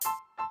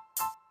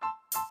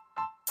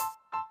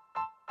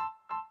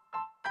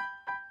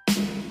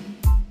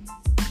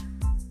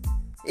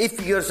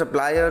If your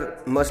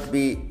supplier must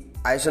be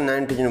ISO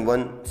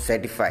 9001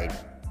 certified,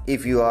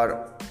 if you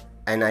are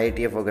an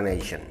IATF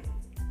organization.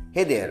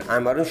 Hey there,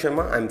 I'm Arun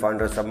Sharma. I'm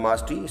founder of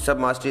Submastery.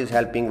 Submastery is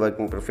helping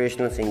working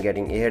professionals in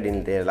getting ahead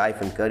in their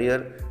life and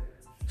career.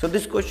 So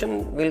this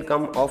question will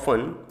come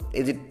often.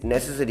 Is it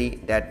necessary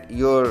that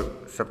your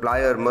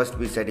supplier must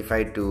be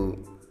certified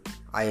to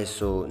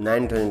ISO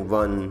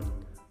 9001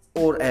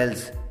 or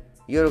else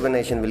your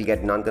organization will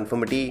get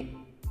non-conformity?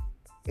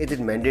 Is it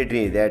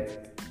mandatory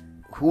that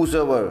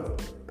whosoever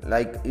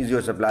is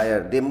your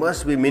supplier, they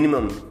must be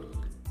minimum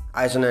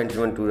ISO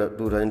 91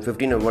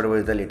 2015 or whatever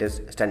is the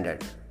latest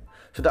standard?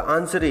 So the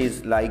answer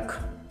is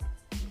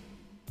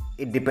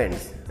it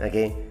depends.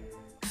 Okay,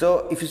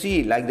 so if you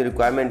see the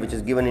requirement which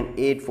is given in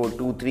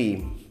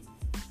 8423,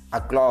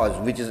 a clause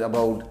which is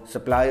about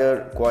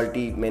supplier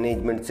quality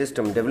management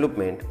system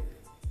development,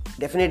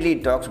 definitely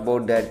it talks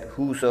about that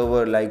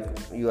whosoever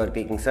you are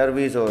taking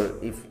service, or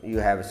if you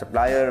have a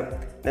supplier,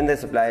 then the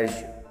supplier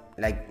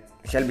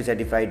shall be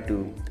certified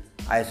to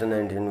ISO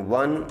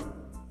 9001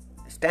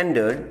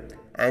 standard.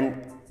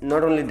 And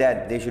not only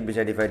that, they should be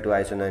certified to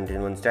ISO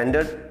 9001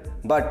 standard,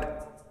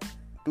 but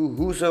to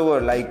whosoever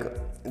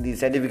the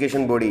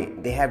certification body,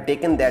 they have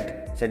taken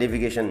that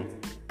certification,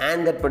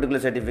 and that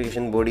particular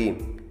certification body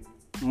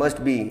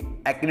must be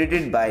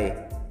accredited by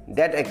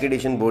that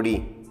accreditation body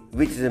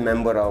which is a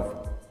member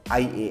of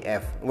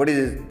IAF. What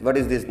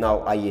is this now,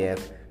 IAF?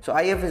 So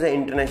IAF is an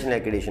international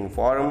accreditation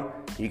forum.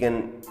 You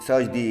can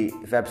search the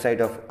website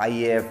of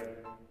IAF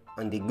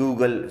on the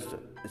Google.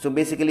 So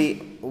basically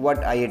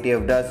what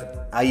IATF does,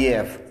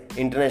 IAF,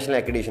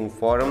 International Accreditation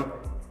Forum,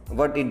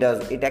 what it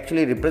does, it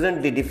actually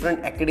represents the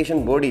different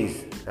accreditation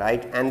bodies,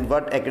 right? And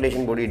what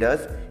accreditation body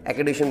does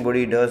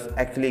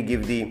actually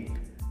give the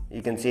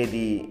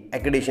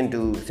accreditation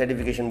to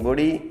certification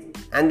body,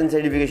 and then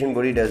certification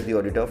body does the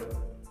audit of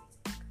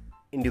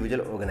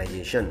individual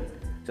organization.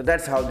 So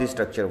that's how this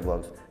structure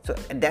works. So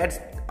that's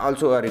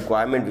also a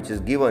requirement which is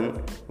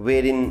given,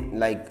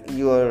 wherein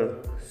your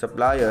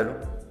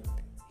supplier,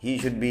 he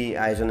should be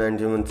ISO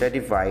 9001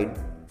 certified,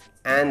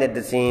 and at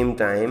the same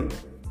time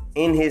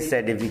in his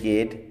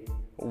certificate,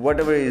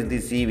 whatever is the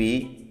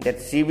CV, that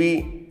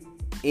CV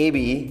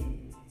AB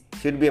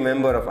should be a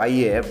member of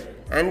IAF,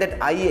 and that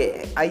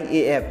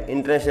IAF,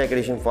 International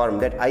Accreditation Forum,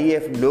 that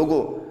IAF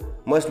logo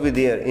must be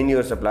there in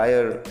your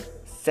supplier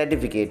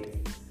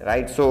certificate,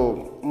 right?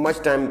 So much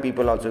time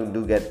people also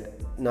do get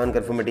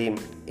non-conformity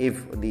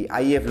if the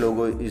IAF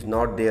logo is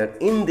not there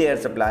in their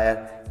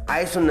supplier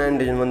ISO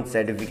 9001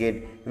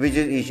 certificate which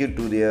is issued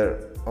to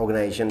their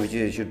organization, which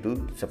is issued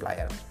to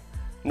supplier.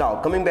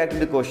 Now coming back to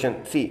the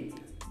question, see,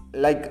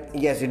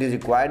 yes, it is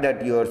required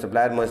that your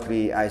supplier must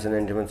be ISO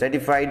 9001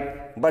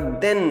 certified, but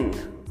then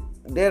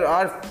there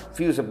are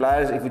few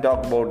suppliers. If we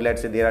talk about,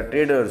 let's say there are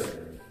traders,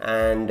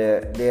 and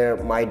there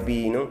might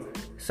be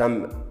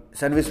some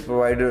service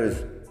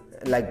providers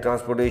like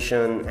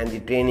transportation and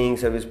the training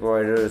service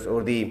providers,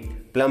 or the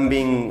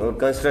plumbing or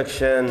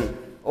construction,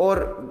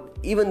 or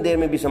even there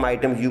may be some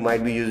items you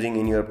might be using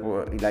in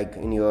your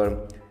in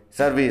your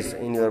service,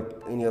 in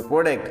your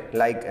product.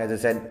 As I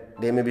said,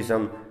 there may be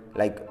some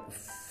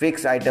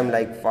fixed item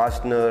like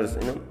fasteners,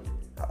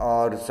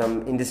 or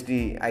some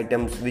industry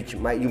items which you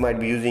might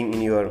be using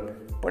in your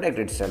product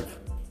itself.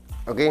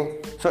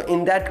 Okay, so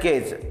in that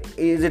case,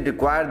 is it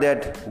required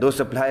that those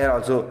supplier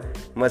also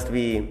must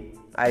be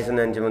ISO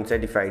 91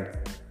 certified?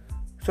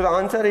 So the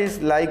answer is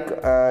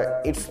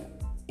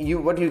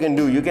what you can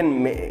do, you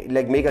can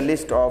make a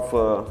list of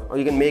or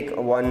you can make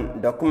one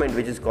document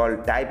which is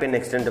called type and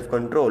extent of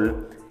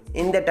control.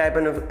 In the type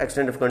and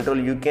extent of control,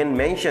 you can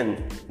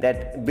mention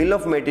that bill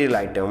of material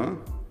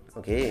item,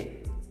 okay,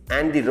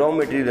 and the raw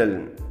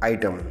material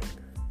item,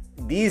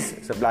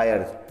 these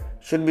suppliers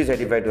should be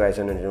certified to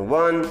ISO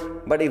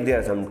 9001. But if there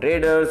are some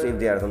traders, if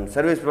there are some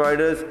service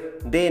providers,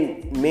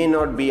 they may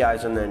not be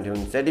ISO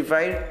 9001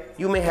 certified.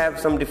 You may have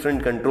some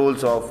different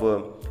controls of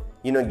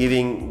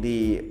giving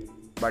the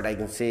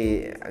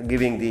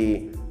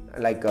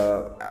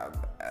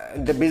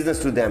the business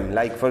to them.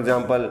 For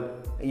example,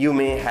 you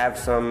may have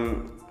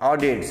some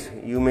audits,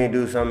 you may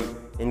do some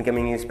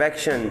incoming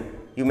inspection,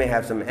 you may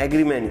have some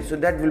agreement, so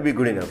that will be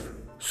good enough.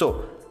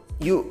 So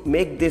you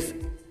make this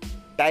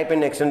type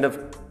and extent of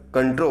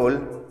control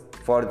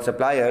for the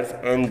suppliers,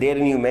 and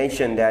therein you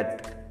mention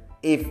that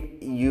if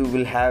you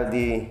will have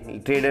the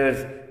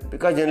traders,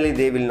 because generally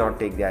they will not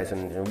take the ISO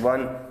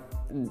 9001,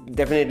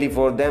 definitely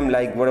for them,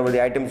 whatever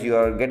the items you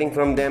are getting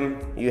from them,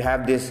 you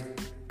have this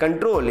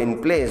control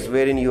in place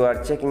wherein you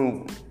are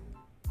checking,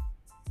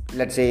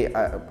 let's say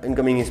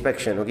incoming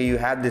inspection. Okay, you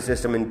have this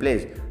system in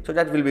place, so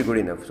that will be good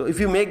enough. So if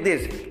you make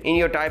this in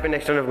your type and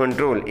extent of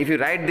control, if you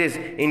write this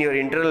in your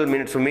internal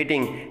minutes of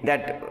meeting,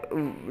 that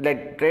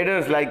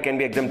traders can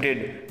be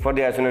exempted for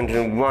the ISO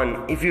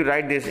 9001, if you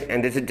write this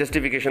and this is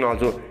justification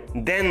also,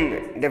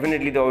 then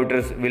definitely the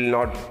auditors may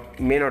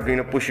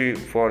not push you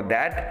for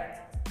that.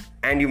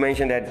 And you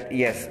mention that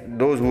yes,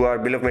 those who are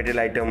bill of material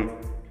item,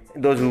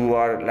 those who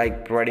are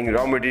providing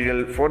raw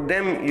material, for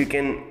them you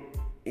can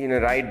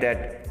write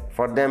that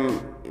for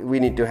them we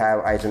need to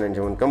have ISO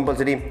 9001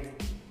 compulsory.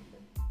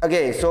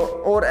 Okay, so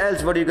or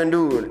else what you can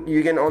do,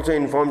 you can also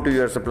inform to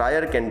your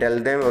supplier, can tell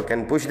them or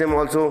can push them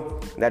also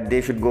that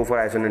they should go for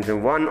ISO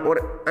 9001,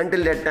 or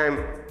until that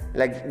time,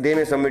 like they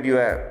may submit you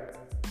a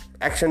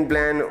action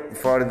plan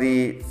for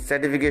the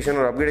certification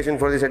or upgradation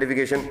for the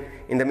certification.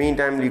 In the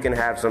meantime, you can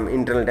have some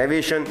internal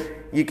deviation,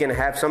 you can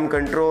have some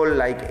control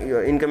like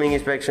your incoming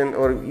inspection,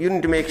 or you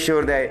need to make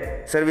sure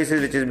that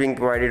services which is being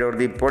provided or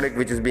the product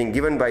which is being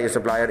given by your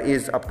supplier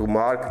is up to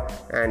mark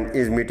and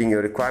is meeting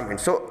your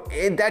requirements. So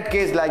in that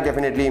case, like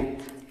definitely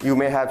you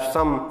may have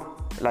some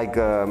like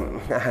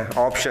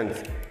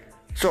options.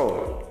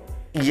 So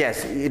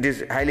yes, it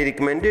is highly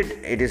recommended,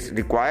 it is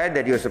required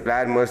that your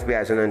supplier must be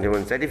ISO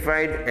 9001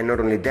 certified, and not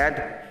only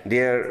that,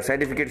 their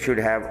certificate should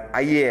have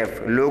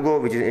IAF logo,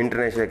 which is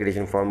International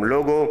Accreditation Form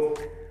logo,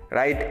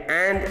 right?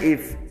 And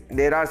if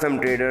there are some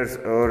traders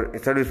or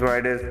service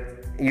providers,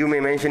 you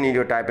may mention in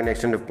your type and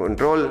extent of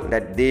control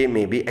that they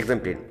may be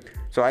exempted.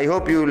 So I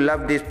hope you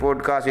love this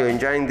podcast, you're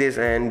enjoying this,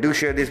 and do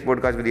share this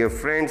podcast with your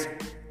friends,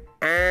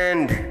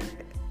 and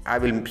I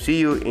will see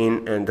you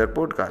in another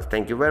podcast.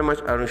 Thank you very much.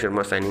 Arun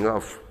Sharma signing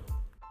off.